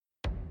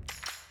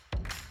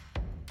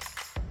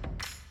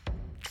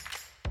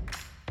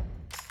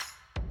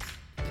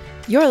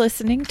You're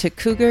listening to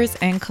Cougars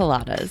and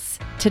Coladas.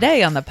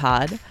 Today on the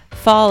pod,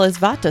 fall is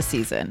Vata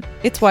season.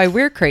 It's why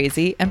we're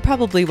crazy and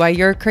probably why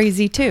you're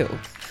crazy too.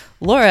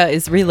 Laura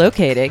is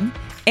relocating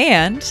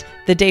and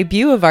the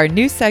debut of our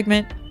new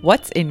segment,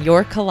 What's in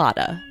Your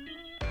Colada?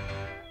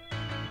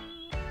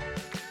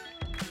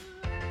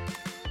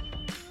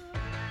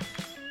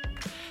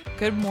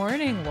 Good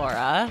morning,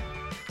 Laura.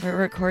 We're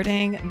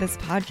recording this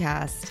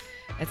podcast.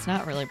 It's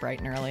not really bright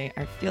and early.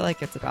 I feel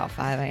like it's about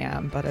 5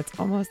 a.m., but it's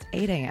almost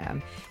 8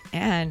 a.m.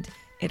 And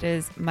it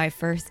is my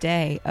first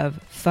day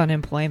of fun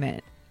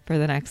employment for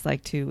the next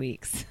 2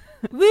 weeks.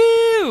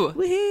 Woo!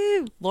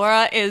 Woohoo!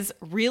 Laura is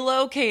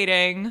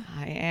relocating.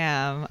 I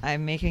am.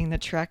 I'm making the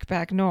trek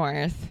back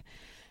north,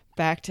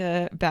 back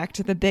to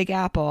the Big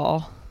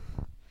Apple.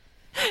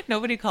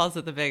 Nobody calls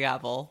it the Big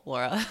Apple,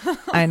 Laura.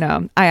 I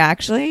know. I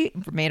actually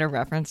made a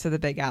reference to the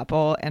Big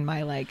Apple in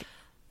my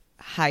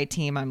hi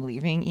team, I'm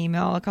leaving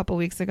email a couple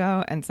weeks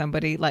ago, and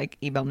somebody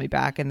emailed me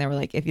back and they were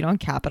like, if you don't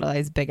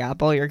capitalize Big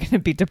Apple, you're going to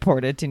be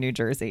deported to New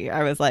Jersey.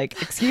 I was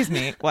like, excuse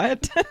me,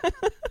 what?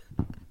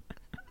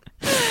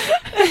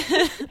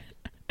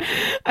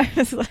 I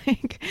was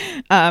like,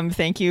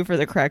 thank you for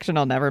the correction.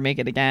 I'll never make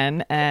it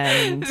again.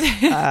 And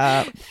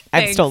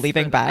I'm still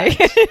leaving. Bye.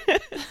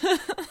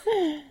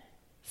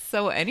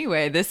 So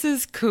anyway, this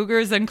is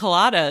Cougars and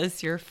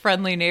Coladas, your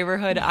friendly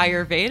neighborhood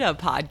Ayurveda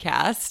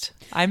podcast.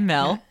 I'm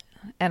Mel.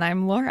 And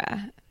I'm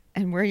Laura,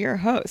 and we're your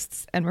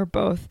hosts, and we're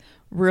both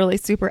really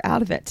super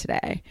out of it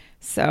today.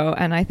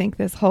 And I think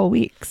this whole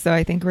week. So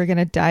I think we're going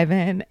to dive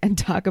in and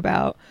talk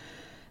about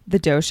the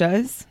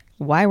doshas,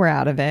 why we're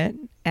out of it,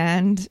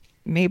 and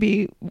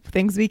maybe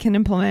things we can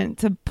implement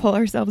to pull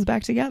ourselves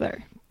back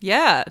together.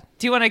 Yeah.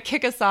 Do you want to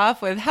kick us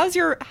off with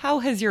how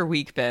has your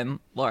week been,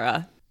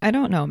 Laura? I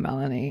don't know,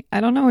 Melanie.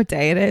 I don't know what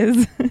day it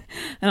is. I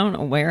don't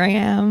know where I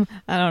am.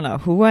 I don't know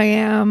who I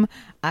am.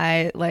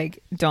 I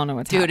don't know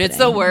what's happening. Dude, it's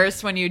the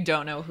worst when you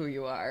don't know who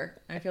you are.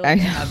 I feel like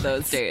I have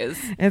those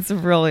days. It's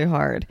really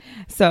hard.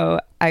 So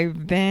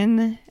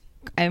I'm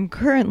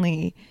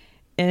currently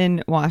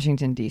in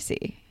Washington,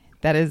 D.C.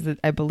 That is,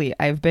 I believe,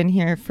 I've been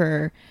here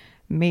for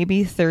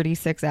maybe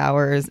 36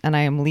 hours and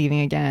I am leaving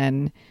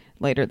again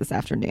later this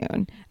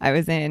afternoon. I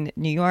was in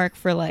New York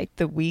for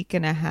the week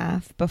and a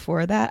half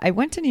before that. I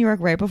went to New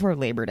York right before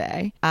Labor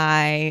Day.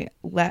 I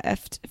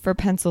left for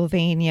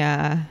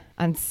Pennsylvania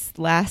on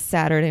last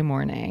Saturday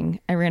morning.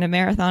 I ran a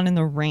marathon in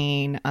the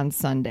rain on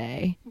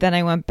Sunday. Then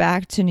I went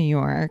back to New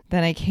York.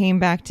 Then I came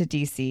back to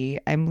DC.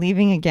 I'm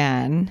leaving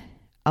again.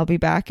 I'll be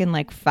back in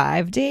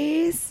 5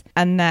 days.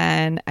 And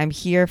then I'm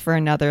here for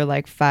another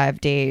 5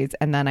 days.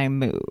 And then I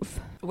move.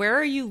 Where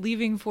are you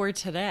leaving for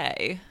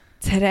today?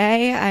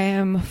 Today, I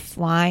am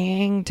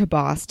flying to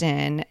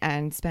Boston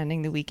and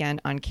spending the weekend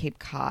on Cape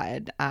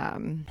Cod.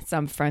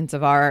 Some friends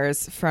of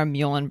ours from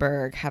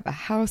Muhlenberg have a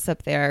house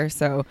up there.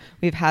 So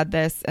we've had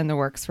this in the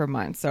works for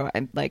months. So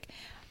I'm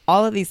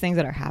all of these things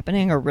that are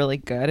happening are really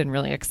good and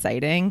really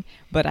exciting.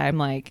 But I'm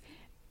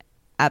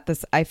at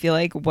this, I feel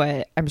like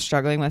what I'm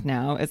struggling with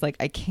now is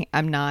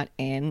I'm not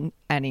in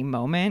any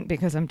moment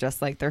because I'm just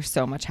there's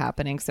so much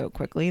happening so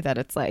quickly that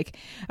it's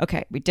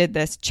okay, we did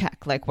this,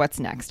 check, what's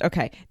next?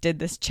 Okay, did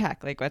this,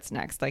 check, what's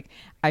next?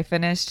 I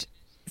finished,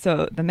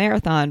 so the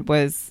marathon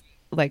was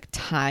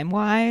time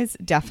wise,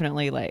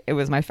 definitely it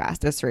was my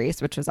fastest race,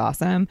 which was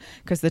awesome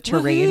because the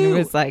terrain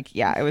was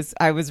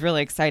I was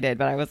really excited,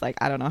 but I was I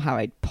don't know how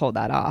I'd pull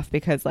that off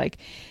because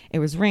it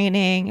was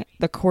raining,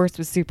 the course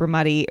was super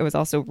muddy, it was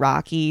also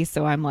rocky,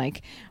 so I'm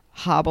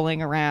hobbling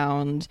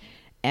around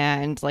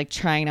and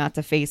trying not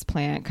to face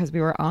plant because we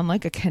were on a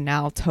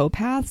canal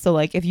towpath, so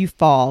if you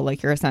fall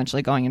you're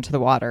essentially going into the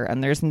water,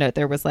 and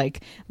there was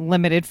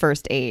limited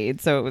first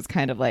aid, so it was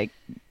kind of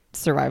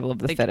survival of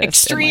the fittest.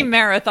 Extreme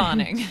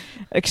maronning.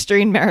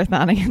 Extreme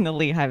marathoning in the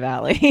Lehigh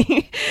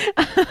Valley.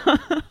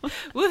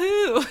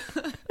 Woohoo!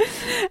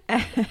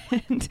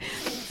 And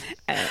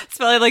it's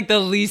probably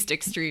the least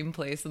extreme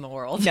place in the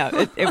world.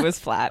 No, it was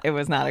flat. It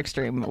was not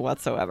extreme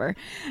whatsoever.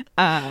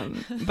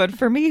 But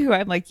for me, who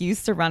I'm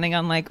used to running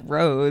on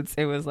roads,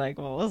 it was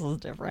well, this is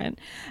different.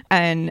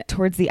 And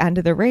towards the end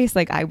of the race,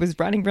 I was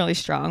running really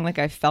strong.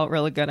 I felt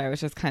really good. I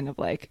was just kind of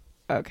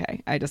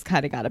okay, I just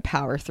kind of got to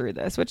power through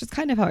this, which is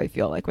kind of how I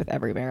feel with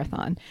every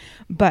marathon.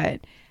 But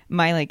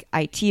my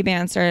IT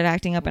band started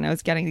acting up and I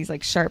was getting these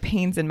sharp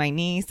pains in my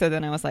knee. So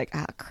then I was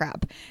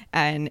crap.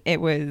 And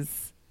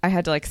I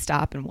had to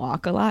stop and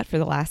walk a lot for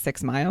the last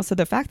 6 miles. So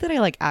the fact that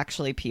I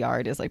actually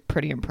PR'd is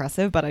pretty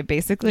impressive, but I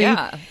basically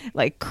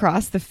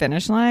crossed the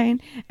finish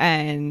line,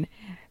 and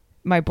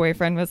my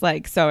boyfriend was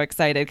so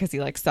excited because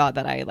he saw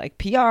that I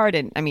PR'd,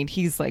 and I mean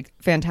he's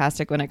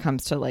fantastic when it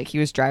comes to he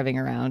was driving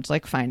around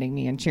finding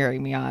me and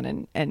cheering me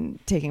on and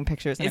taking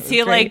pictures. And is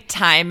he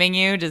timing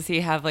you? Does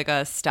he have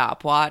a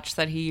stopwatch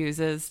that he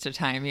uses to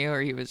time you, or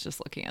he was just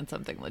looking at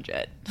something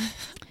legit?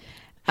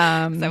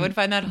 I would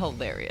find that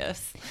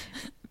hilarious.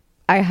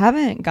 I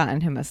haven't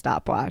gotten him a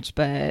stopwatch,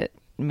 but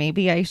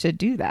maybe I should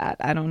do that.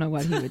 I don't know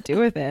what he would do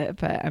with it,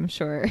 but I'm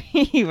sure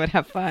he would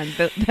have fun.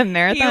 The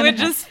marathon.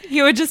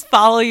 He would just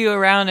follow you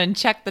around and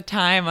check the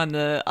time on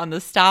the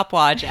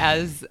stopwatch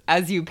as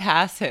you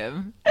pass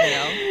him. You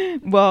know?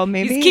 Well,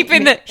 maybe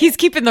he's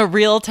keeping the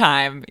real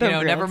time.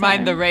 Never mind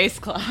time. the race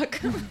clock.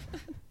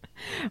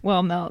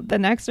 Well, Mel, the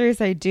next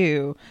race I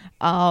do,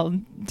 I'll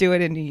do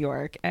it in New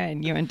York,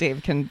 and you and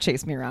Dave can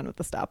chase me around with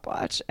the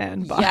stopwatch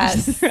and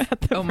box. Yes.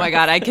 Oh my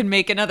God, I can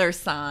make another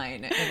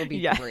sign. It'll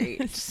be great.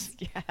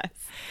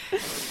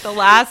 Yes. The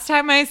last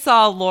time I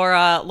saw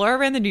Laura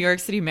ran the New York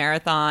City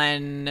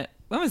Marathon.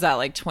 When was that?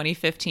 Like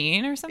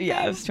 2015 or something?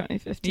 Yeah, it was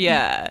 2015.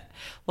 Yeah.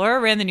 Laura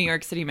ran the New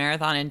York City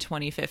Marathon in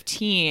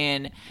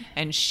 2015,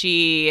 and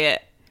she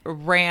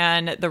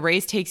ran the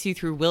race takes you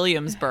through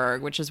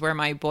Williamsburg, which is where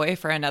my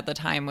boyfriend at the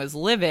time was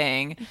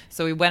living.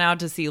 So we went out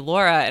to see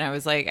Laura, and I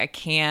was like, I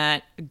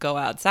can't go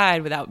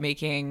outside without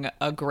making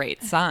a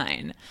great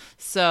sign.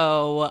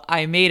 So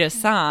I made a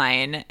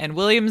sign, and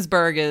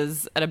Williamsburg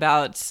is at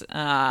about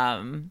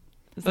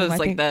it was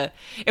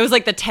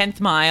like the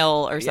 10th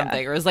mile or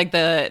something, or it was like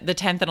the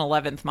 10th and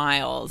 11th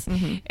miles.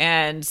 Mm-hmm.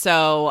 And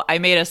so I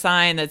made a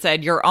sign that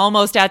said, "You're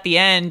almost at the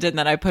end," and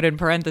then I put in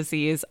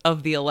parentheses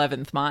of the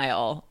 11th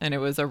mile. And it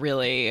was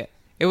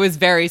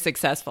very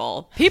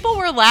successful. People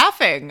were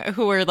laughing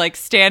who were like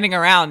standing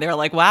around. They were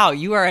like, "Wow,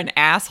 you are an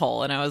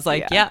asshole." And I was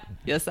like, "Yeah,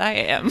 yes, I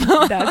am."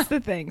 That's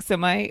the thing. So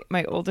my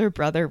older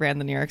brother ran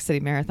the New York City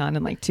Marathon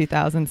in like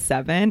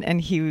 2007,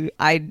 and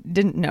I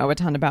didn't know a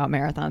ton about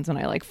marathons when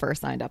I like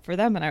first signed up for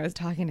them. And I was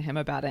talking to him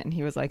about it, and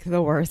he was like,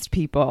 "The worst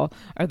people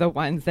are the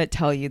ones that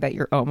tell you that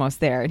you're almost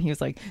there." And he was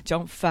like,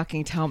 "Don't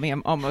fucking tell me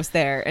I'm almost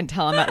there, and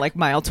tell him at like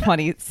mile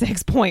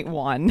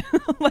 26.1."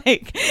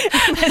 Like,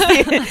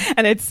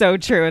 and it's so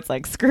true. It's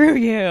like, screw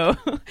you.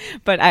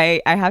 But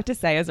I have to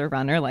say, as a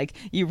runner, like,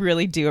 you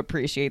really do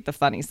appreciate the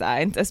funny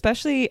sides,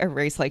 especially a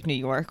race like New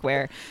York,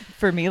 where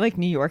for me, like,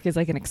 New York is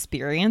like an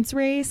experience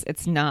race.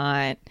 It's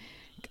not,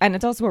 and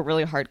it's also a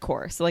really hard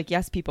course. So like,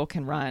 yes, people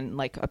can run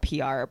like a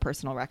PR, a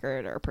personal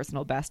record, or a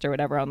personal best or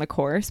whatever on the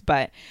course,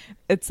 but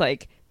it's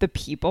like the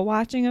people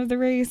watching of the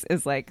race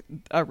is like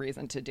a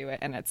reason to do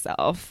it in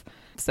itself.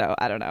 So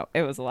I don't know.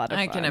 It was a lot of fun.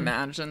 I can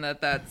imagine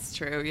that's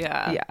true.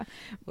 Yeah. Yeah.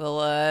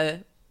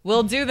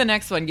 We'll do the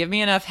next one. Give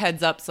me enough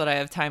heads up so that I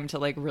have time to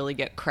like really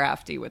get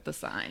crafty with the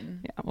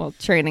sign. Yeah. Well,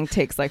 training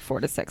takes like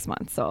 4 to 6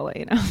 months, so I'll let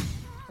you know.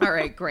 All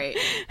right, great.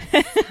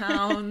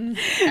 Sounds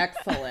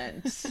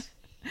excellent.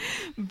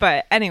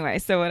 But anyway,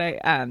 so what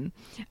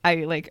I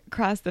like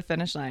crossed the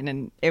finish line,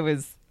 and it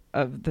was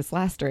of this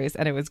last race,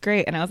 and it was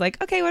great. And I was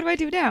like, okay, what do I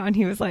do now? And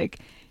he was like,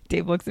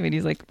 Dave looks at me and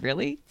he's like,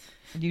 really?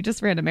 You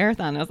just ran a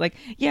marathon? And I was like,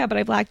 yeah, but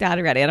I blacked out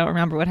already. I don't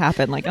remember what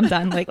happened. Like, I'm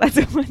done. Like,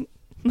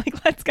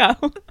 let's go.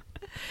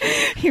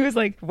 He was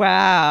like,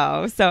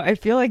 wow. So I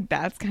feel like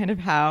that's kind of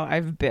how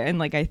I've been.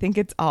 Like, I think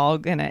it's all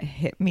gonna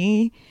hit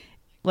me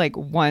like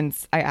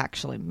once I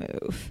actually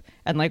move,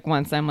 and like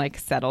once I'm like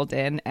settled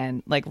in.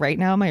 And like right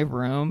now my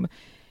room,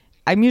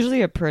 I'm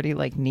usually a pretty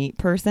like neat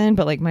person,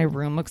 but like my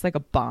room looks like a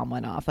bomb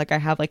went off. Like I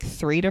have like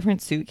 3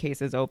 different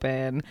suitcases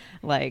open,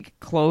 like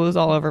clothes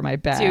all over my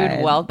bed.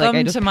 Dude, welcome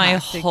like, to my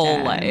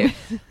whole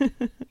life.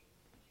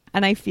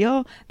 And I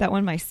feel that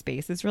when my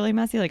space is really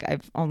messy, like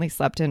I've only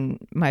slept in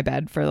my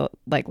bed for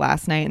like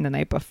last night and the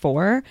night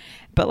before,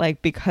 but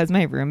like because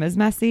my room is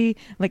messy,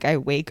 like I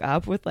wake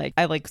up with like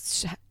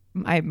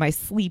my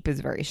sleep is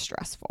very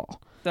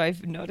stressful. So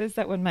I've noticed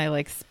that when my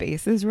like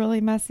space is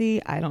really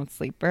messy, I don't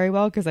sleep very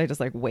well because I just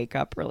like wake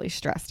up really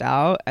stressed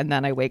out, and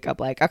then I wake up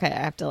like, okay,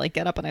 I have to like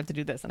get up and I have to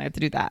do this and I have to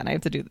do that and I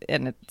have to do,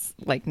 and it's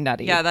like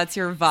nutty. Yeah, that's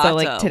your Vata. So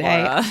like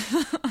today,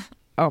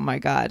 oh my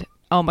god,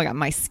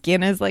 my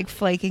skin is like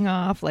flaking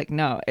off. Like,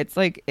 no, it's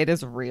like, it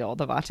is real.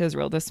 The Vata is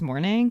real this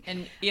morning.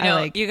 And you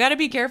know, you got to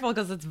be careful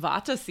because it's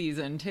Vata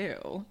season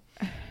too.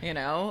 You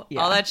know,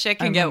 yeah, all that shit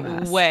can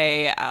get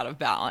way out of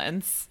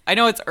balance. I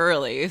know it's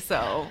early,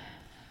 so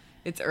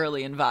it's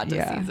early in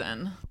Vata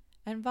season.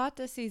 And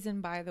Vata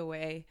season, by the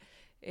way,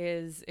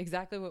 is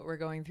exactly what we're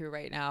going through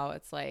right now.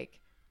 It's like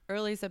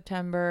early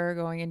September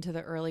going into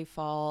the early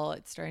fall.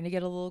 It's starting to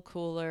get a little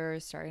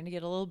cooler, starting to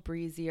get a little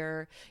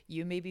breezier.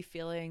 You may be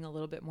feeling a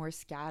little bit more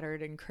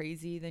scattered and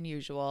crazy than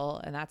usual,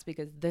 and that's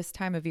because this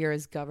time of year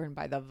is governed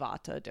by the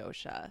Vata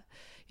dosha.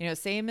 You know,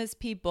 same as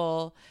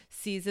people,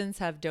 seasons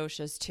have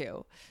doshas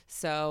too.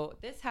 So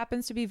this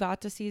happens to be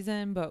Vata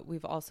season, but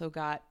we've also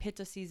got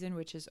Pitta season,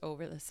 which is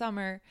over the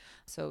summer.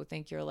 So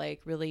think you're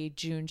like really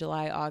June,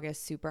 July,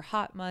 August, super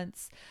hot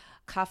months.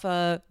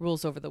 Kapha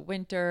rules over the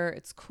winter.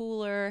 It's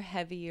cooler,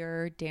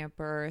 heavier,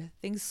 damper.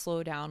 Things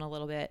slow down a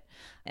little bit.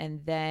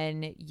 And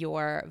then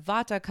your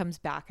Vata comes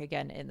back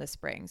again in the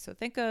spring. So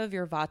think of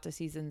your Vata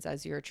seasons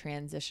as your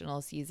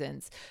transitional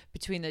seasons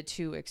between the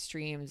two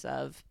extremes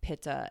of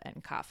Pitta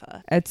and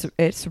Kapha.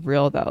 It's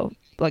real though.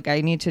 Like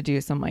I need to do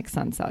some like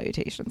sun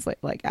salutations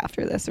like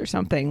after this or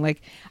something.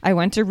 Like I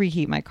went to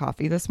reheat my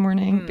coffee this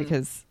morning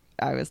because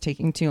I was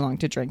taking too long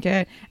to drink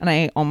it, and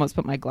I almost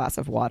put my glass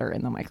of water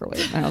in the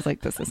microwave. And I was like,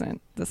 this isn't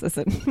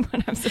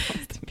what I'm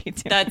supposed to be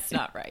doing. That's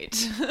not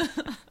right.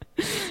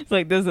 It's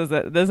like this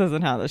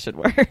isn't how this should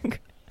work.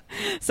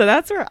 So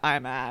that's where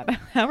I'm at.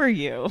 How are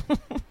you?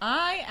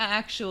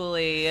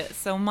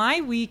 So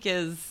my week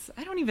is,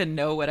 I don't even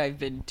know what I've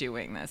been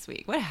doing this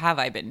week. What have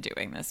I been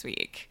doing this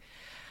week?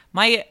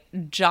 My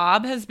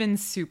job has been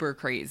super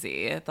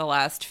crazy the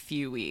last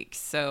few weeks.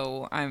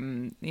 So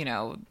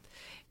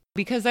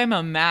because I'm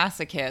a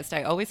masochist,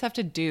 I always have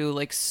to do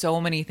like so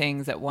many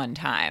things at one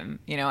time.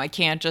 I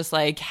can't just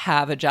like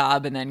have a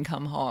job and then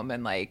come home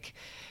and like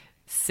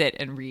sit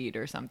and read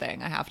or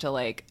something. I have to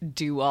like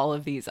do all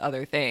of these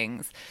other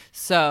things.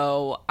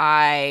 So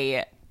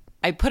I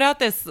put out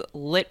this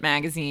lit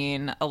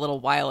magazine a little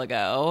while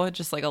ago,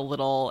 just like a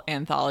little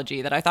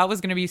anthology that I thought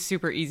was going to be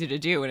super easy to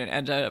do, and it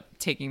ended up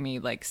taking me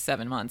like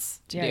 7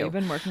 months to do. Yeah, you've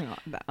been working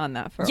on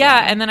that for a while.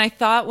 Yeah, and then I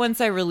thought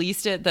once I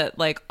released it that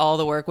like all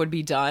the work would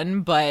be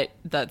done, but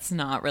that's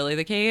not really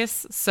the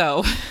case.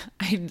 So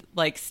I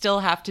like still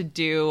have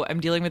to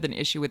I'm dealing with an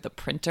issue with the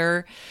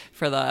printer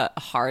for the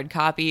hard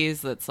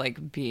copies that's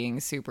like being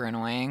super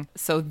annoying.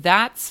 So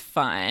that's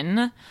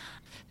fun.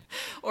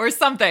 Or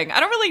something.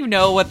 I don't really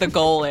know what the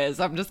goal is.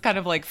 I'm just kind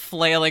of like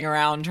flailing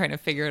around trying to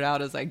figure it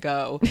out as I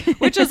go,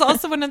 which is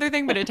also another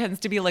thing, but it tends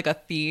to be like a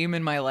theme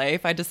in my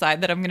life. I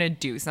decide that I'm going to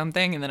do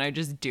something and then I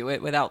just do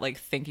it without like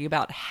thinking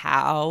about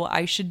how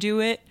I should do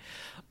it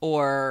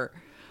or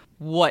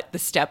what the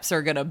steps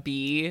are going to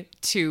be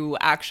to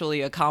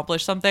actually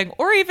accomplish something,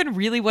 or even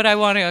really what I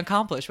want to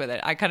accomplish with it.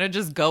 I kind of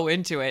just go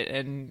into it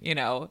and,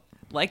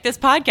 like this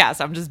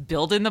podcast, I'm just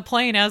building the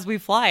plane as we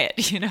fly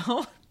it,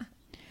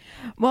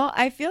 Well,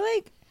 I feel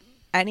like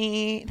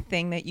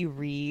anything that you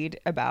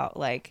read about,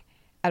 like,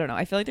 I don't know,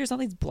 I feel like there's all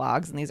these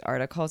blogs and these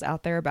articles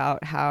out there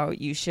about how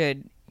you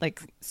should like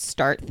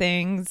start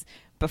things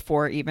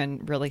before even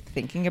really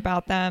thinking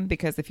about them,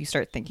 because if you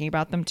start thinking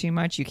about them too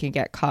much, you can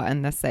get caught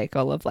in the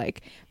cycle of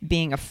like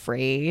being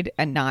afraid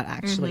and not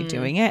actually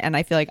doing it. And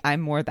I feel like I'm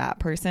more that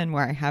person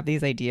where I have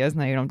these ideas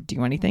and I don't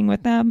do anything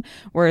with them,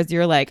 whereas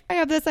you're like, I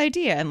have this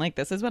idea and like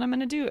this is what I'm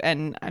gonna do,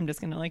 and I'm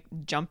just gonna like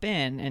jump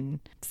in and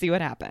see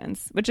what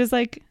happens, which is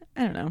like,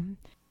 I don't know.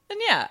 And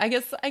yeah, I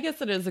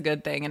guess it is a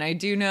good thing. And I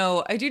do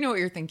know what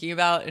you're thinking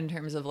about in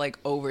terms of like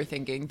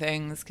overthinking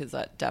things, because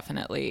that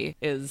definitely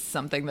is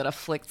something that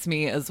afflicts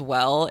me as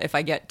well. If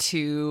I get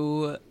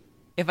too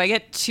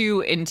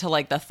into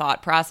like the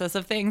thought process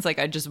of things, like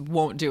I just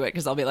won't do it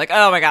because I'll be like,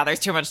 oh my God, there's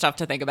too much stuff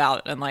to think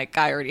about. And like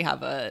I already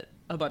have a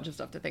bunch of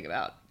stuff to think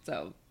about.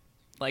 So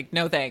like,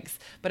 no thanks.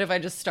 But if I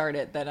just start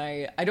it, then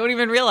I don't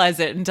even realize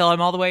it until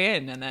I'm all the way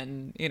in. And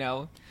then,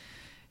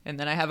 and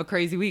then I have a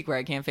crazy week where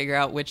I can't figure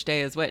out which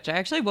day is which. I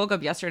actually woke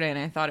up yesterday and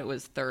I thought it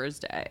was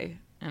Thursday.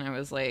 And I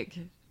was like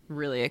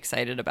really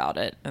excited about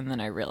it. And then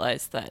I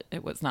realized that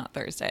it was not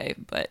Thursday,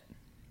 but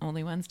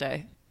only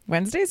Wednesday.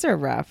 Wednesdays are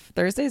rough.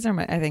 Thursdays are,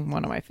 I think,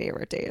 one of my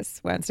favorite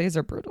days. Wednesdays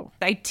are brutal.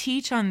 I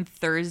teach on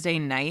Thursday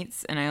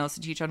nights and I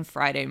also teach on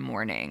Friday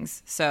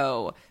mornings.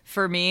 So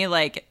for me,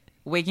 like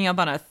waking up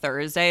on a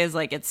Thursday is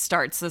like, it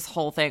starts this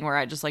whole thing where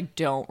I just like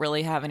don't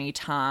really have any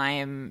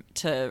time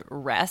to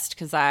rest,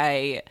 because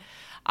I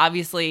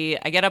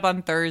get up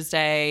on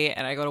Thursday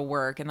and I go to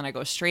work, and then I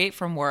go straight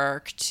from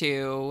work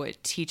to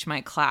teach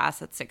my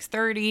class at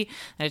 6:30.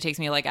 And it takes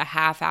me like a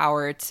half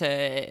hour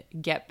to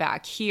get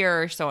back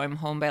here. So I'm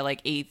home by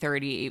like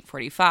 8:30,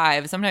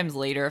 8:45, sometimes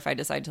later if I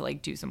decide to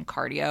like do some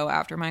cardio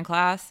after my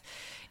class.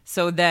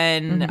 So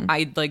then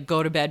I'd like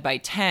go to bed by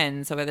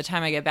 10. So by the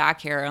time I get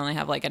back here, I only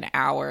have like an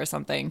hour or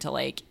something to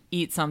like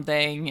eat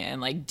something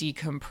and like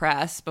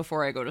decompress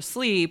before I go to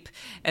sleep.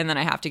 And then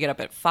I have to get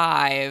up at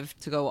 5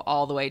 to go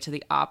all the way to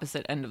the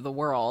opposite end of the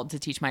world to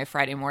teach my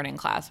Friday morning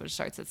class, which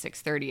starts at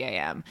 6:30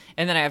 a.m.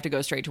 And then I have to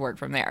go straight to work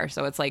from there.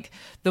 So it's like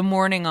the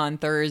morning on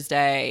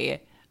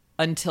Thursday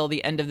until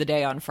the end of the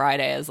day on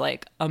Friday is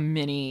like a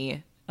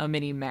mini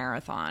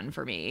marathon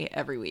for me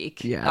every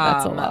week. Yeah,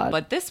 that's a lot.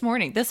 But this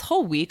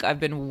whole week, I've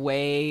been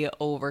way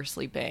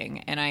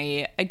oversleeping, and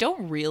I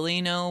don't really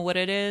know what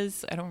it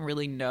is. I don't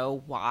really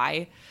know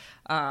why.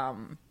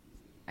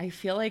 I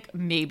feel like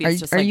maybe it's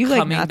just like coming back. Are you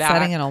like not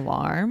setting an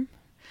alarm?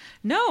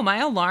 No, my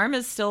alarm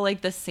is still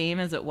like the same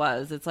as it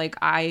was. It's like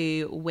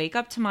I wake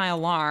up to my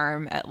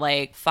alarm at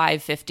like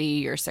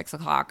 5:50 or 6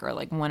 o'clock or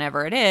like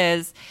whenever it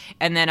is.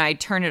 And then I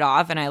turn it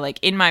off and I like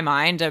in my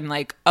mind, I'm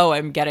like, oh,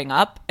 I'm getting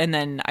up. And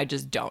then I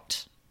just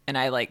don't. And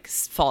I like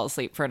fall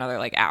asleep for another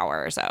like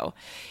hour or so.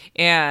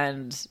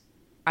 And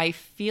I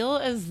feel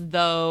as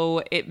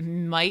though it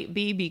might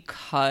be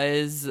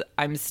because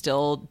I'm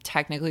still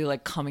technically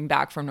like coming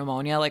back from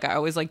pneumonia. Like I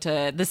always like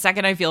to, the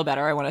second I feel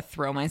better, I want to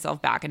throw myself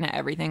back into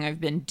everything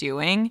I've been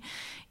doing.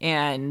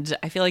 And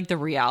I feel like the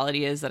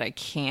reality is that I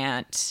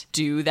can't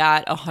do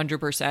that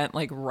 100%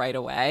 like right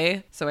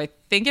away. So I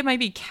think it might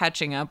be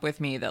catching up with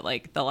me that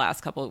like the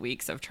last couple of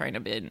weeks I've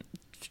been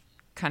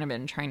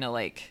trying to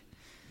like,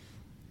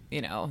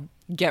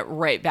 get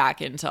right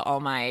back into all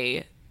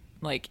my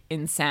like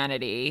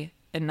insanity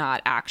and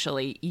not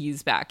actually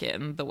ease back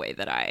in the way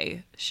that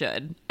I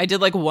should. I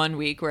did like 1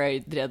 week where I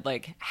did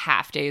like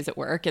half days at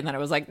work, and then I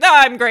was like, no,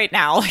 I'm great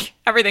now. Like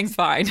everything's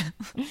fine.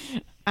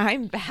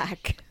 I'm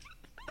back.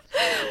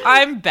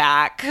 I'm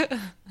back.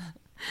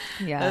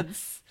 Yeah.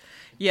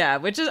 Yeah,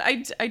 which is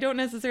I don't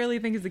necessarily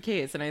think is the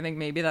case, and I think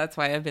maybe that's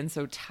why I've been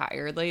so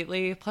tired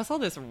lately. Plus all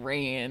this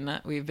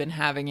rain we've been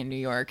having in New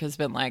York has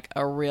been like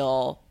a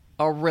real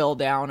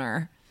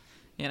downer,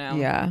 you know.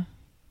 Yeah.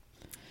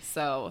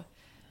 So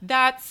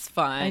that's I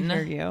fun.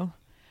 hear you.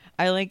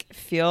 I like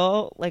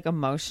feel like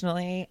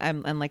emotionally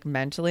and like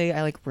mentally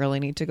I like really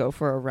need to go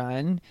for a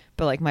run,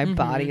 but like my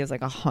body is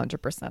like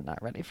 100%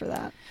 not ready for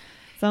that.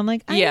 So I'm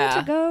like, I need Yeah.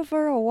 to go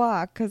for a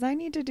walk because I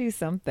need to do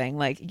something.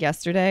 Like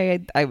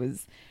yesterday, I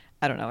was,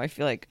 I don't know, I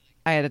feel like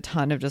I had a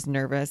ton of just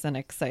nervous and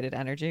excited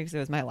energy because it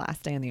was my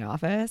last day in the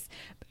office.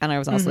 And I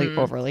was also like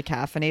overly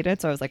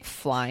caffeinated. So I was like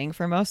flying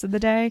for most of the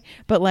day.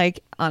 But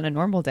like on a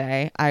normal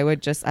day, I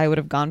would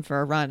have gone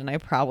for a run and I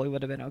probably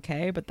would have been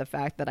okay. But the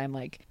fact that I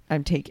like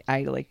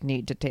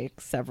need to take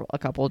a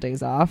couple of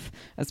days off,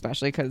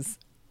 especially because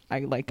I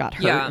like got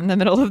hurt in the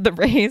middle of the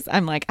race.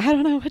 I'm like, I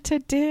don't know what to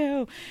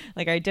do.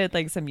 Like I did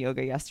like some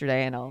yoga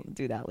yesterday and I'll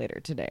do that later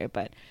today,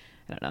 but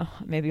I don't know.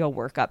 Maybe I'll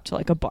work up to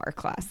like a bar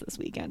class this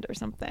weekend or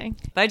something.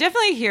 But I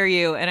definitely hear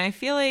you, and I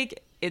feel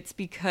like it's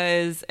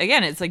because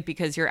again, it's like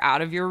because you're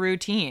out of your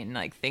routine.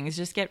 Like things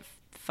just get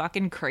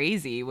fucking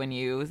crazy when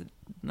you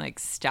like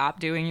stop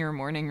doing your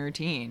morning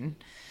routine,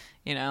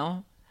 you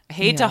know? I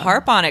hate to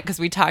harp on it because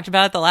we talked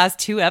about it the last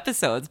 2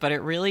 episodes, but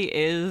it really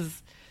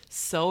is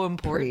so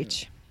important.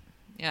 Preach.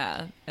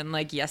 Yeah. And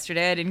like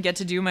yesterday I didn't get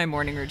to do my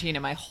morning routine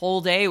and my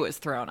whole day was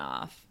thrown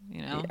off,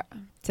 you know? Yeah.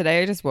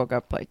 Today I just woke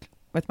up like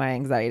with my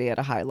anxiety at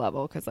a high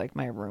level because like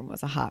my room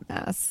was a hot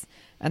mess.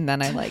 And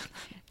then I like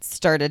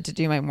started to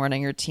do my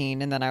morning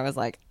routine and then I was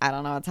like, I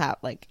don't know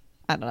what's like,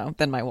 I don't know.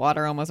 Then my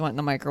water almost went in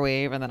the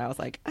microwave and then I was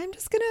like, I'm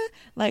just gonna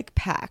like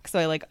pack. So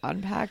I like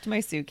unpacked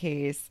my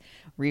suitcase,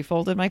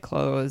 refolded my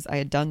clothes. I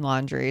had done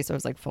laundry. So I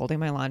was like folding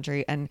my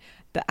laundry and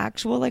the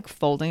actual like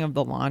folding of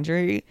the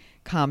laundry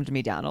calmed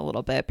me down a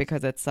little bit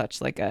because it's such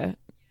like a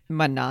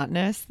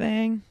monotonous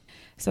thing.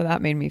 So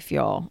that made me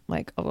feel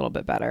like a little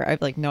bit better. I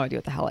have like no idea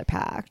what the hell I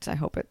packed. I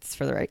hope it's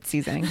for the right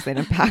season because they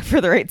didn't pack for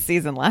the right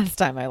season last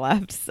time I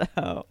left.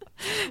 So,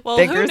 well,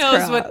 who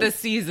knows what the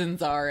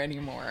seasons are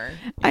anymore?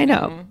 I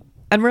know.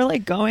 And we're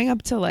like going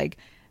up to like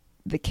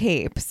the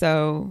Cape.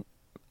 So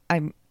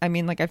I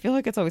mean, like I feel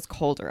like it's always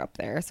colder up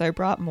there. So I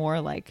brought more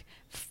like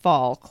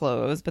fall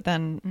clothes, but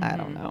then I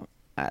don't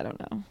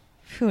know.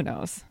 Who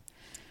knows?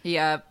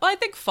 Yeah. Well, I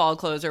think fall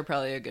clothes are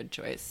probably a good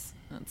choice.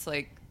 It's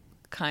like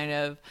kind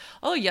of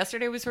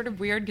yesterday was sort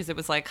of weird because it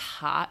was like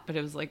hot but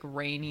it was like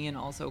rainy and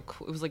also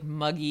it was like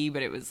muggy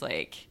but it was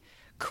like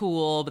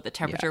cool but the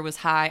temperature was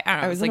high. I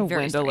don't know. I was like in a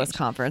very windowless strange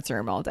conference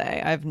room all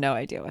day. I have no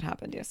idea what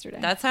happened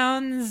yesterday. That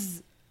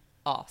sounds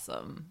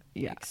awesome.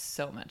 Yeah, like,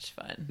 so much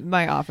fun.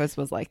 My office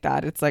was like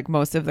that. It's like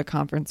most of the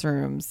conference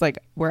rooms, like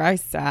where I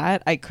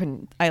sat, I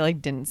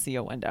like didn't see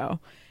a window.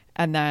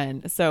 And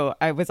then, so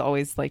I was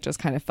always like, just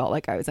kind of felt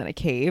like I was in a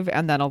cave.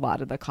 And then a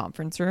lot of the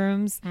conference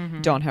rooms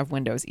don't have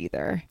windows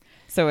either.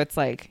 So it's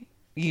like,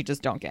 you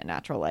just don't get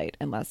natural light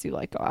unless you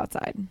like go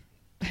outside.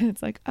 And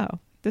it's like, oh,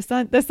 the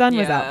sun was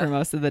out for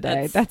most of the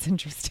day. That's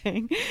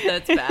interesting.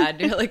 That's bad.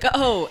 You're like,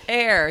 oh,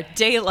 air,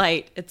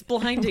 daylight. It's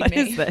blinding what me.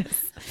 Is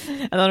this?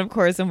 And then of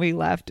course, when we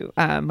left,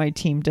 my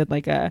team did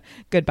like a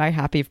goodbye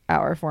happy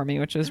hour for me,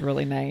 which was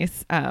really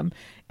nice.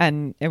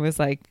 And it was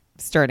like,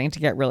 starting to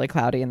get really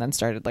cloudy and then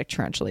started like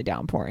torrentially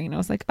downpouring and I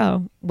was like,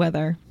 oh,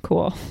 weather,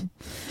 cool.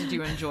 Did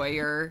you enjoy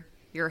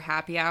your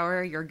happy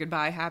hour, your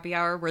goodbye happy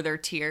hour? Were there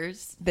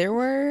tears? There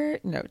were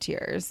no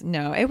tears.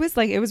 No, it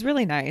was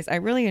really nice. I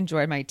really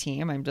enjoyed my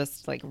team. I'm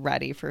just like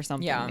ready for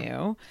something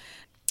new.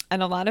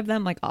 And a lot of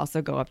them like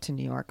also go up to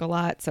New York a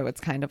lot, so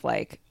it's kind of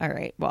like, all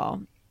right,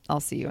 well, I'll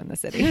see you in the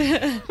city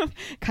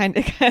kind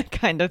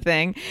of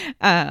thing.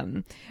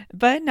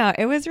 But no,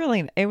 it was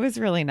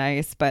really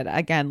nice. But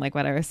again, like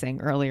what I was saying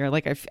earlier,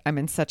 like I'm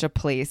in such a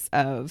place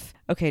of,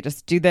 okay,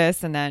 just do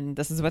this. And then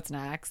this is what's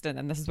next. And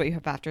then this is what you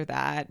have after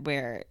that,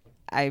 where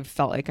I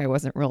felt like I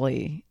wasn't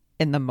really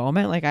in the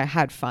moment. Like I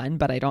had fun,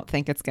 but I don't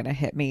think it's going to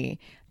hit me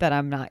that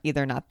I'm not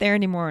there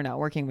anymore or not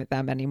working with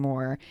them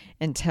anymore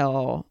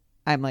until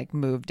I'm like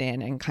moved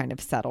in and kind of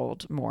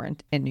settled more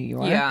in New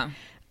York. Yeah.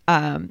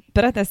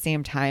 But at the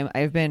same time,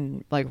 I've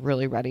been like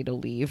really ready to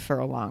leave for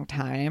a long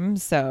time.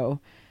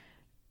 So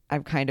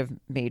I've kind of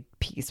made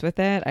peace with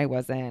it.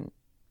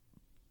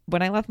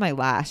 When I left my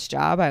last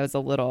job, I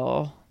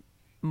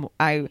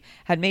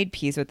had made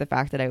peace with the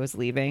fact that I was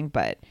leaving,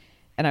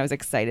 and I was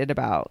excited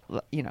about,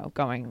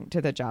 going to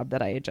the job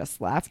that I had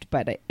just left.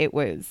 But it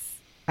was,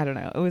 I don't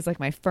know, it was like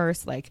my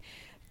first like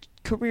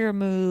career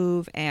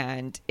move,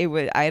 and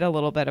I had a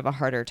little bit of a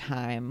harder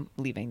time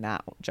leaving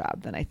that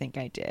job than I think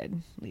I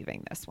did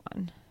leaving this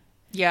one.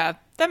 Yeah,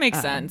 that makes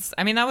sense.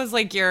 I mean, that was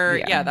like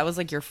that was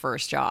like your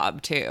first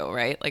job too,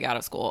 right? Like out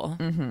of school.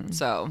 Mm-hmm.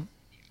 So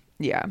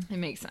yeah, it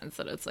makes sense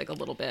that it's like a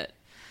little bit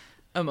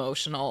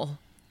emotional.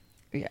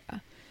 Yeah.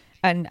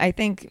 And I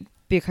think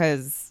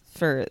because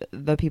for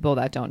the people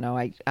that don't know,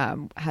 I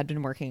had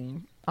been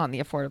working on the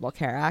Affordable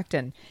Care Act,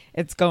 and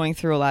it's going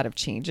through a lot of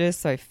changes.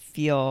 So I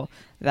feel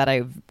that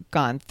I've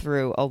gone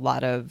through a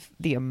lot of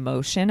the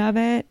emotion of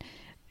it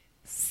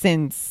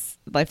since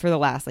like for the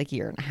last like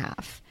year and a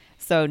half.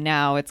 So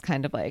now it's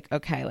kind of like,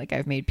 okay, like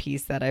I've made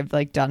peace that I've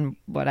like done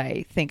what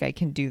I think I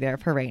can do there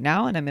for right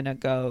now. And I'm going to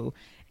go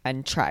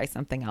and try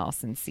something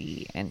else and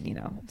see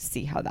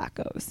how that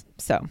goes.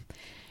 So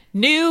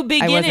new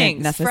beginnings, I wasn't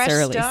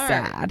necessarily fresh start,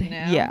 sad. You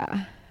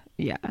know?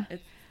 Yeah.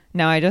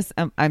 No,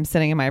 I'm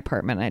sitting in my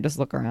apartment and I just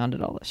look around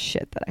at all the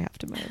shit that I have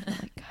to move. I'm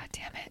like, God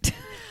damn it.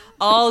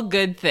 All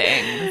good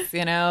things,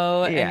 and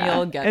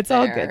you'll get it's there.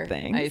 all good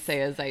things. I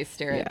say as I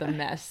stare at the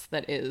mess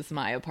that is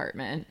my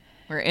apartment.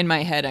 Where in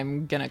my head,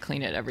 I'm going to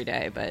clean it every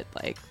day, but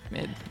like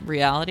in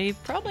reality,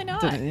 probably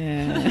not.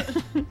 Yeah.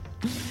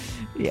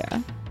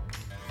 Yeah.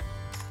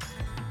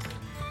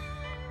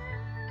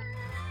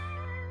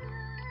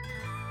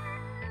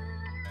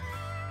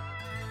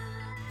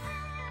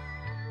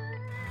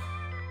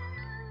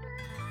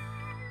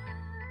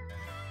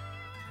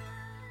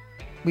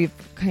 We've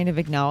kind of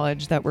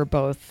acknowledged that we're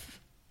both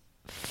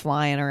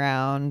flying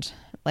around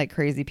like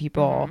crazy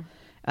people. Mm.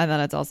 And then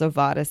it's also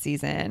Vata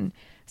season.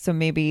 So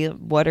maybe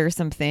what are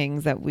some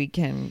things that we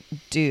can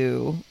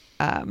do?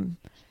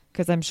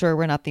 Because I'm sure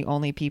we're not the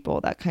only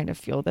people that kind of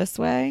feel this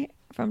way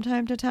from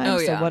time to time. Oh,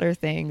 yeah. So what are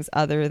things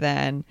other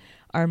than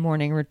our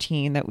morning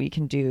routine that we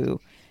can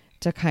do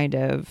to kind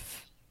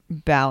of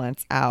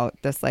balance out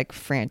this like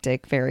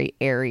frantic, very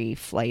airy,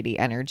 flighty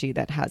energy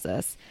that has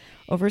us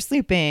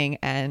oversleeping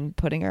and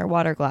putting our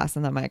water glass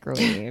in the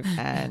microwave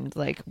and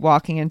like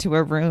walking into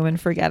a room and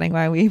forgetting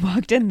why we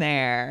walked in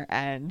there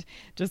and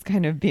just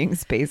kind of being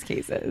space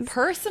cases.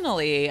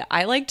 Personally,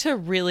 I like to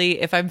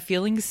really, if I'm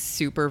feeling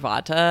super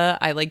Vata,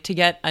 I like to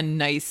get a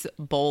nice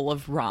bowl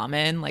of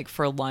ramen like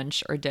for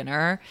lunch or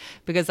dinner,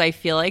 because I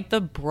feel like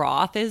the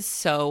broth is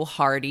so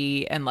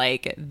hearty and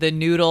like the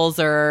noodles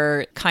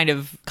are kind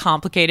of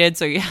complicated,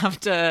 so you have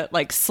to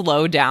like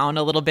slow down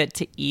a little bit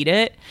to eat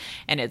it,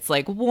 and it's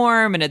like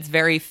warm and it's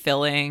very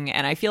filling,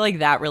 and I feel like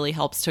that really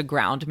helps to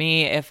ground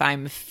me if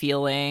I'm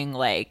feeling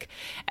like,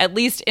 at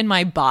least in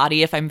my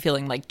body, if I'm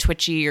feeling like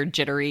twitchy or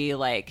jittery.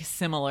 Like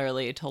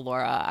similarly to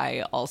Laura,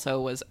 I also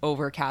was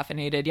over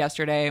caffeinated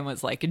yesterday and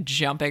was like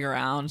jumping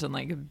around and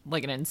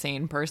like an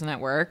insane person at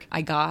work.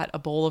 I got a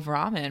bowl of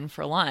ramen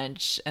for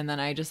lunch, and then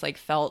I just like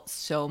felt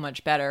so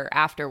much better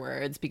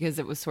afterwards because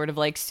it was sort of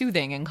like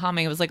soothing and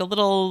calming. It was like a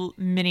little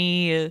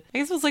mini, I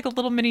guess it was like a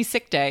little mini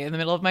sick day in the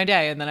middle of my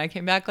day, and then I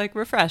came back like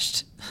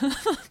refreshed.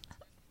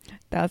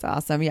 That's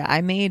awesome. Yeah,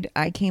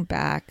 I came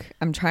back.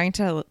 I'm trying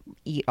to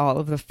eat all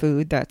of the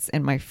food that's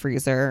in my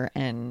freezer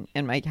and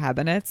in my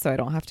cabinet so I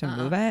don't have to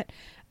move it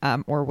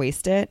or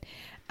waste it.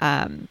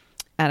 And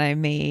I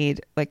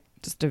made like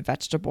just a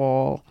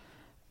vegetable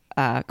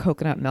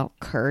coconut milk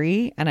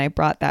curry, and I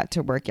brought that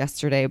to work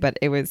yesterday, but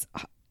it was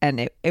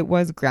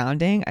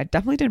grounding. I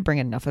definitely didn't bring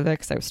enough of it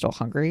because I was still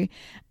hungry.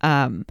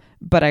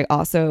 But I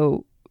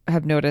also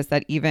have noticed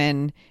that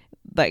even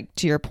like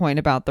to your point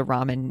about the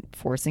ramen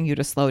forcing you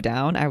to slow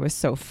down, I was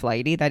so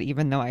flighty that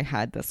even though I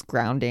had this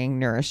grounding,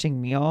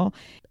 nourishing meal,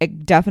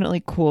 it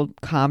definitely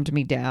calmed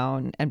me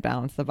down and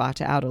balanced the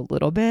Vata out a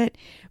little bit.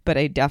 But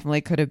I definitely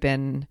could have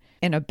been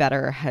in a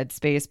better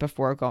headspace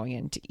before going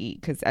in to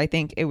eat, because I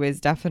think it was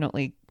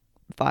definitely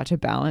Vata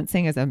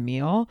balancing as a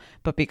meal,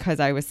 but because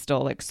I was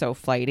still like so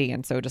flighty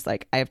and so just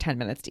like, I have 10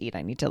 minutes to eat,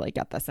 I need to like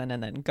get this in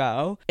and then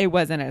go, it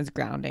wasn't as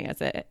grounding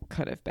as it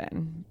could have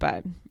been,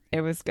 but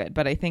it was good.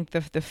 But I think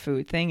the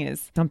food thing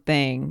is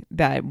something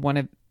that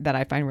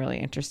I find really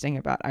interesting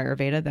about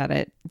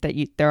Ayurveda,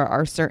 there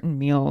are certain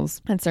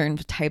meals and certain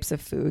types of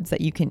foods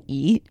that you can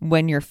eat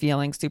when you're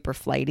feeling super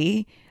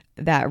flighty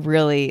that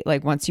really,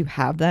 like, once you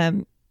have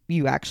them,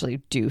 you actually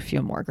do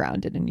feel more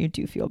grounded and you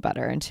do feel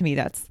better. And to me,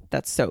 that's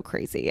so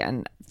crazy.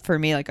 And for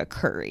me, like a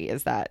curry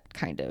is that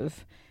kind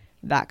of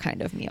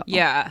meal.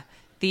 Yeah.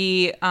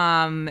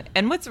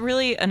 And what's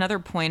really another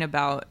point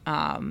about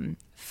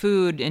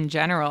food in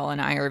general in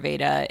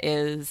Ayurveda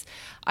is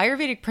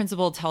Ayurvedic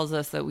principle tells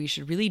us that we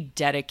should really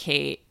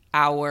dedicate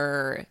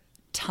our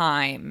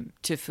time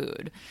to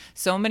food.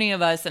 So many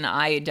of us, and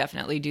I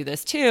definitely do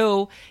this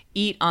too,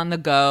 eat on the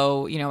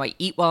go. I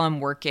eat while I'm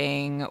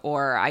working,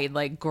 or I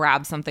like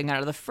grab something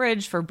out of the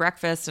fridge for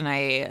breakfast and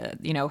I,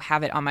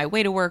 have it on my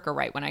way to work or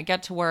right when I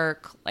get to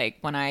work. Like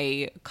when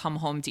I come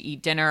home to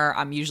eat dinner,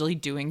 I'm usually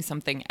doing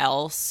something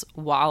else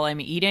while I'm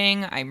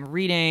eating. I'm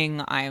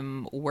reading,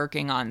 I'm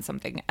working on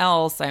something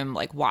else. I'm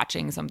like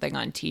watching something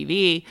on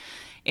TV.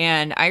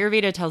 And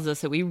Ayurveda tells us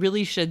that we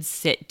really should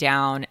sit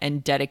down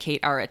and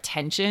dedicate our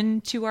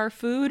attention to our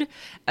food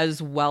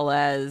as well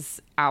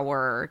as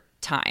our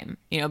time,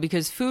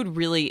 because food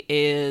really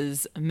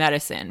is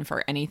medicine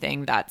for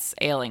anything that's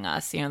ailing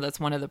us. That's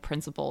one of the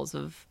principles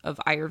of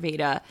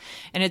Ayurveda.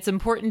 And it's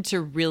important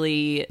to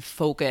really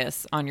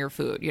focus on your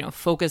food,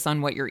 focus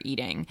on what you're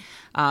eating,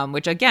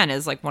 which again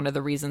is like one of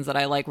the reasons that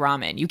I like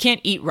ramen. You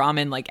can't eat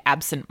ramen like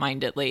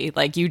absent-mindedly.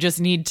 Like you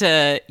need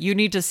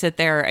to sit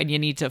there and you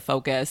need to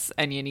focus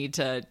and you need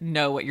to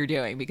know what you're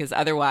doing, because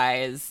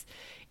otherwise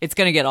it's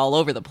going to get all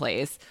over the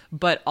place.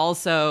 But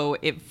also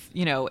it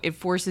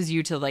forces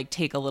you to like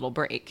take a little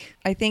break.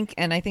 I think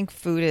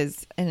food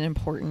is an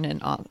important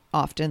and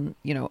often,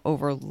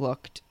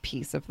 overlooked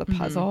piece of the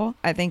puzzle.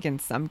 I think in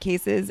some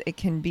cases it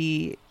can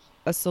be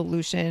a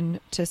solution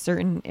to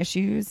certain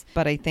issues,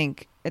 but I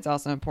think it's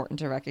also important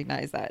to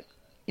recognize that,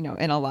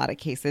 in a lot of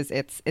cases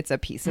it's a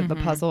piece of the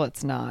puzzle.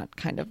 It's not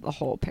kind of the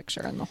whole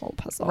picture and the whole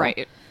puzzle.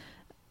 Right.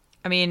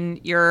 I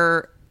mean,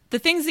 the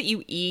things that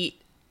you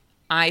eat,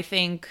 I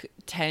think,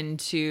 tend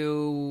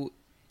to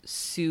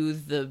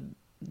soothe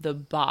the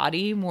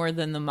body more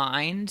than the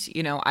mind.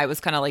 I was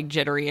kind of like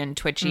jittery and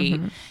twitchy,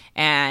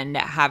 and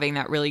having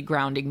that really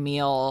grounding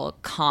meal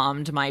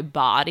calmed my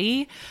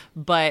body.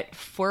 But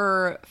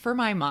for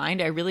my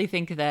mind, I really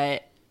think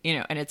that,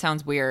 and it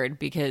sounds weird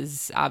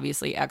because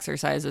obviously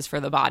exercise is for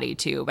the body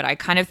too, but I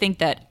kind of think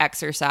that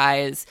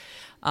exercise,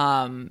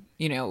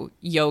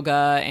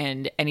 yoga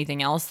and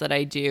anything else that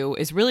I do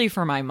is really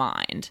for my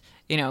mind.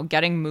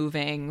 Getting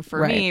moving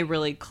for me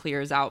really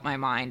clears out my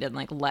mind and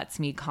like lets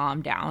me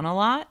calm down a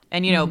lot.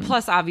 And,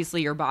 plus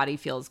obviously your body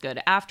feels good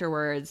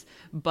afterwards.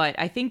 But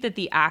I think that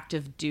the act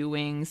of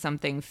doing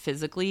something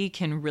physically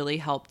can really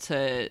help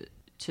to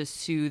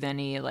soothe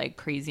any like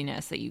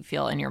craziness that you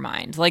feel in your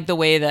mind. Like the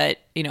way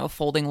that,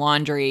 folding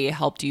laundry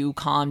helped you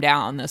calm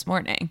down this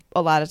morning.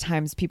 A lot of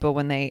times people,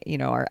 when they,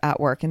 are at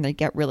work and they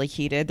get really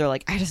heated, they're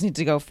like, I just need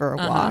to go for a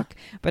walk.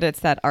 But it's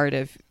that art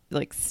of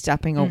like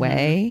stepping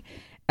away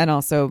and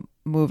also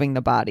moving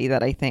the body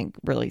that I think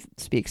really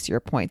speaks to your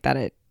point that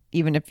it,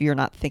 even if you're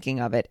not thinking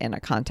of it in a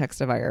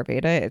context of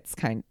Ayurveda, it's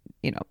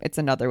it's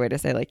another way to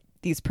say like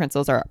these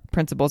principles are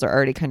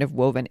already kind of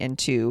woven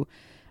into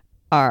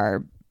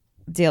our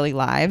daily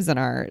lives and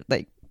our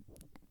like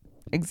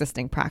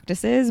existing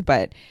practices,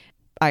 but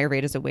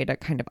Ayurveda is a way to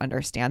kind of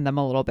understand them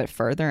a little bit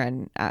further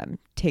and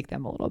take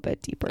them a little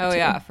bit deeper. Oh,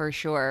 yeah, for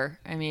sure.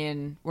 I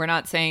mean, we're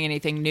not saying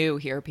anything new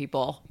here,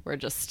 people. We're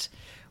just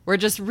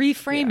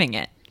reframing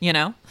it,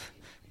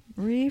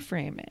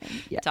 Reframing.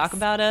 Yes. Talk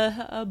about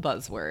a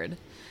buzzword.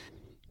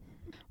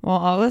 Well,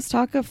 all this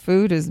talk of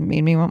food has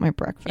made me want my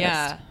breakfast.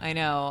 Yeah, I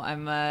know.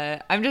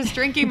 I'm just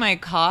drinking my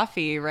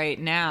coffee right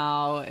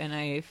now, and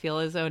I feel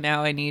as though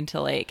now I need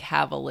to like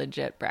have a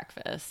legit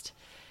breakfast.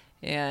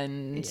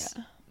 And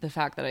the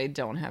fact that I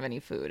don't have any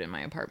food in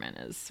my apartment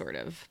is sort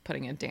of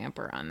putting a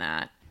damper on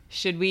that.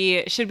 Should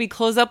we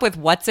close up with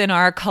what's in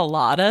our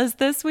coladas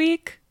this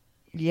week?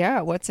 Yeah,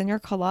 what's in your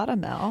colada,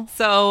 Mel?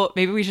 So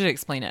maybe we should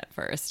explain it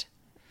first.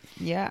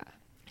 Yeah.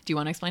 Do you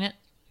want to explain it?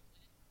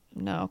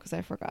 No, because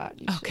I forgot.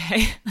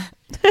 Okay.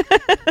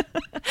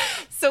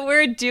 So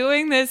we're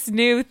doing this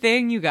new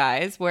thing, you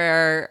guys,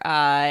 where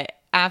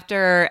at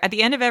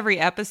the end of every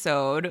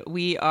episode,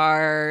 we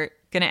are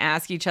going to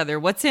ask each other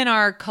what's in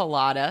our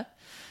colada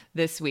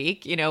this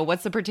week.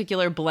 What's the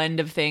particular blend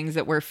of things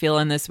that we're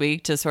feeling this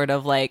week to sort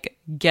of like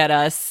get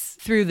us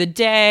through the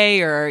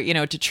day, or,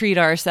 to treat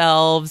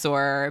ourselves,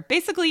 or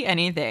basically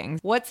anything.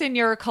 What's in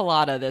your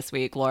colada this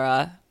week,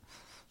 Laura?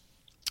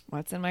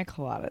 What's in my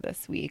colada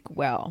this week?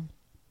 Well,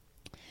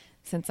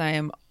 since I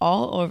am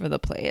all over the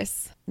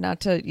place, not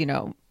to,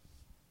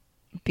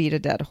 beat a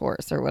dead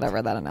horse or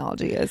whatever that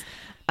analogy is,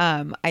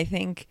 I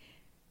think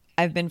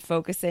I've been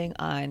focusing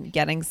on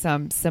getting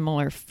some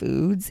similar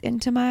foods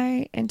into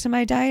my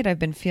diet. I've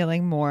been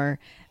feeling more,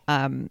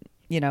 and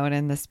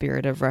in the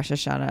spirit of Rosh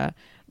Hashanah,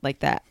 like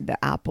the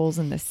apples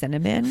and the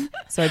cinnamon.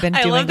 So I've been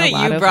doing a lot of I love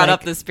that you brought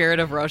up the spirit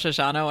of Rosh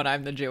Hashanah when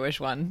I'm the Jewish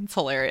one. It's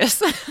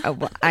hilarious.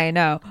 Well, I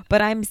know, but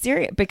I'm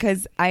serious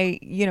because I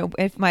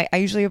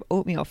usually have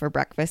oatmeal for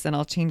breakfast and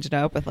I'll change it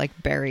up with like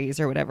berries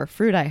or whatever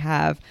fruit I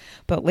have.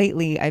 But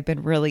lately I've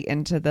been really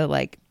into the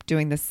like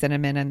doing the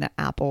cinnamon and the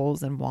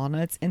apples and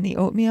walnuts in the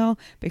oatmeal,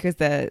 because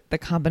the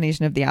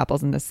combination of the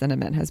apples and the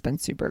cinnamon has been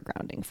super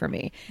grounding for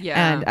me.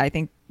 Yeah. And I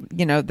think,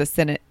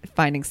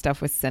 finding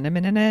stuff with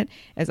cinnamon in it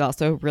is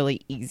also really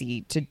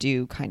easy to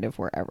do kind of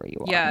wherever you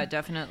are. Yeah,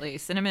 definitely.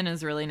 Cinnamon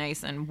is really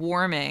nice and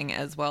warming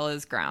as well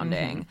as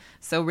grounding.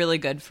 So really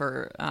good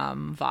for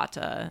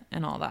vata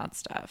and all that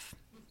stuff.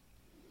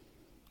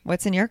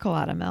 What's in your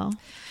colada, Mel?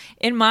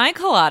 In my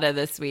colada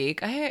this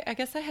week, I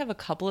guess I have a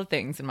couple of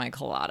things in my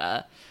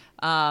colada.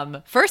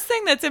 First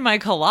thing that's in my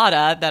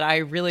colada that I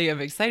really am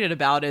excited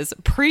about is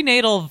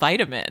prenatal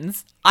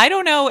vitamins. I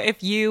don't know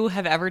if you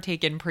have ever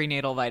taken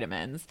prenatal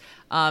vitamins.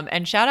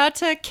 And shout out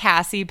to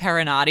Cassie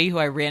Perinati, who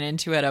I ran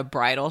into at a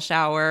bridal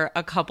shower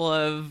a couple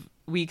of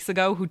weeks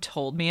ago who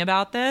told me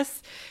about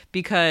this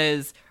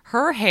because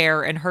her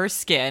hair and her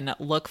skin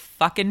look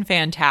fucking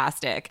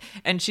fantastic.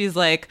 And she's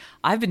like,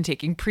 I've been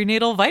taking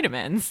prenatal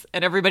vitamins.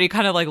 And everybody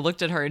kind of like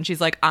looked at her and she's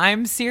like,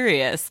 I'm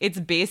serious. It's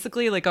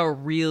basically like a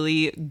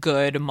really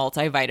good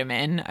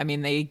multivitamin. I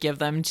mean, they give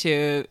them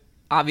to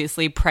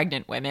obviously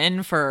pregnant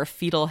women for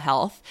fetal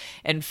health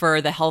and for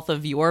the health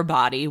of your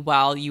body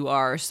while you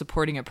are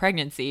supporting a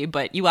pregnancy.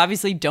 But you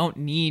obviously don't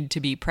need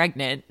to be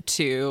pregnant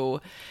to,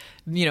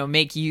 you know,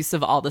 make use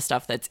of all the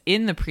stuff that's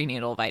in the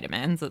prenatal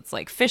vitamins. It's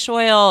like fish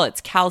oil, it's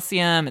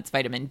calcium, it's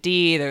vitamin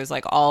D. There's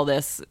like all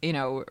this, you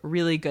know,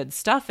 really good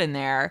stuff in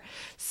there.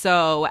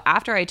 So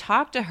after I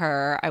talked to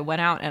her, I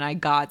went out and I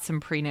got some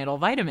prenatal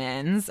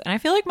vitamins, and I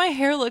feel like my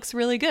hair looks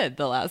really good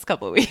the last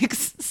couple of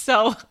weeks.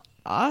 So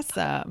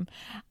awesome.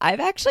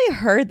 I've actually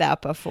heard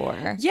that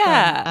before.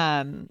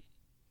 Yeah. From,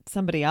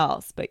 somebody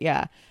else, but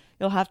yeah.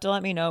 You'll have to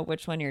let me know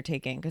which one you're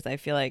taking because I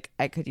feel like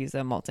I could use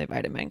a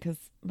multivitamin because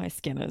my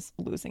skin is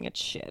losing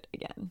its shit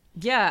again.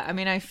 Yeah, I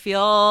mean, I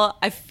feel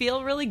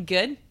really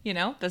good, you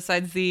know,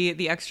 besides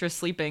the extra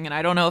sleeping. And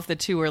I don't know if the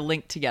two are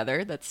linked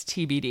together. That's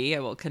TBD. I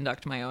will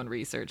conduct my own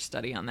research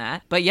study on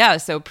that. But yeah,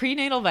 so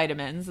prenatal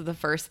vitamins are the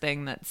first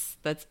thing that's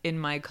in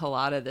my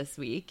colada this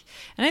week.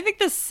 And I think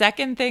the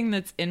second thing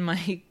that's in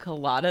my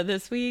colada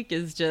this week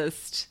is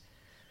just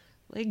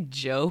like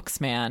jokes,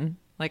 man.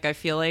 Like, I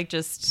feel like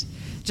just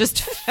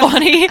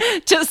funny,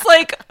 just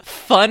like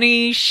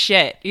funny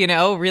shit, you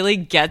know, really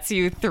gets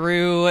you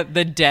through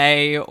the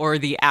day or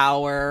the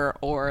hour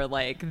or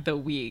like the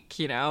week,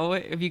 you know?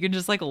 If you can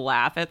just like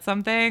laugh at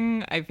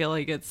something, I feel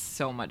like it's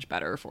so much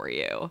better for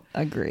you.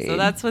 Agreed. So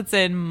that's what's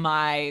in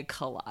my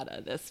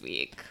colada this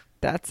week.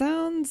 It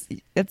sounds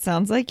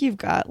like you've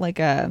got like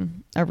a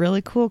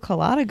really cool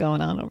colada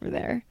going on over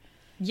there.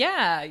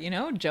 Yeah, you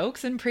know,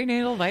 jokes and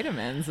prenatal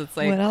vitamins. It's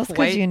like, what else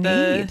could you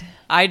need?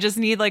 I just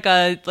need like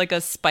a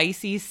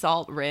spicy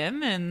salt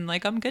rim, and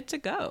like I'm good to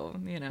go.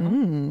 You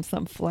know,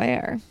 some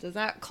flair. Does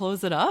that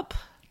close it up?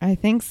 I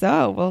think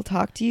so. We'll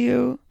talk to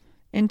you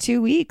in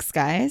 2 weeks,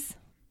 guys.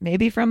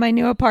 Maybe from my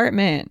new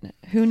apartment.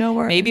 Who knows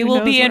where? Maybe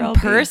we'll be in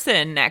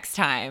person next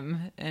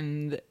time,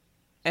 and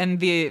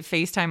the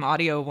FaceTime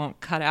audio won't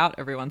cut out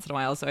every once in a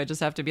while. So I just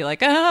have to be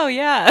like, oh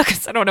yeah,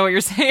 because I don't know what you're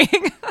saying.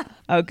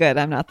 Oh, good.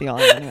 I'm not the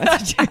only one who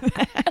has to do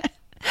that.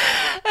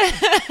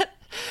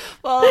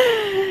 Well,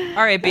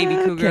 all right, baby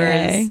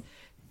cougars.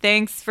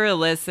 Thanks for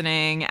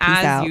listening.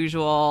 As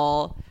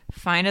usual,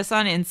 find us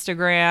on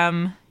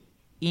Instagram.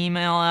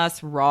 Email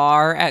us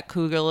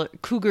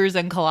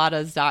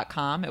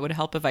rawr@cougarsandcoladas.com. It would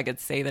help if I could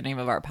say the name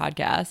of our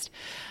podcast.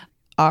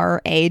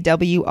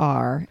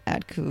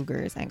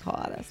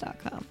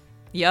 RAWR@cougarsandcoladas.com.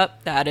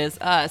 Yep, that is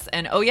us.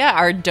 And oh yeah,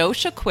 our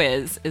dosha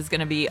quiz is going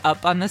to be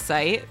up on the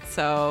site.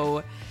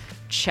 So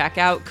check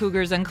out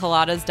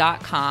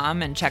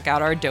cougarsandcoladas.com and check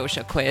out our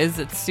dosha quiz.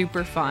 It's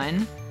super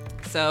fun.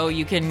 So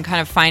you can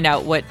kind of find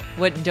out what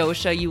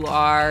dosha you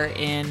are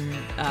in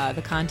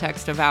the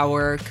context of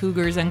our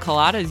Cougars and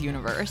Coladas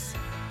universe.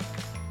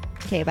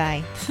 Okay,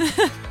 bye.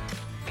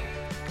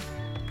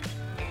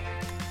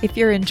 If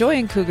you're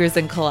enjoying Cougars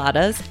and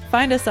Coladas,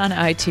 find us on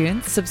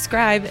iTunes,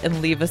 subscribe,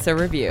 and leave us a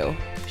review.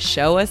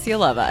 Show us you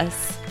love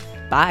us.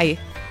 Bye.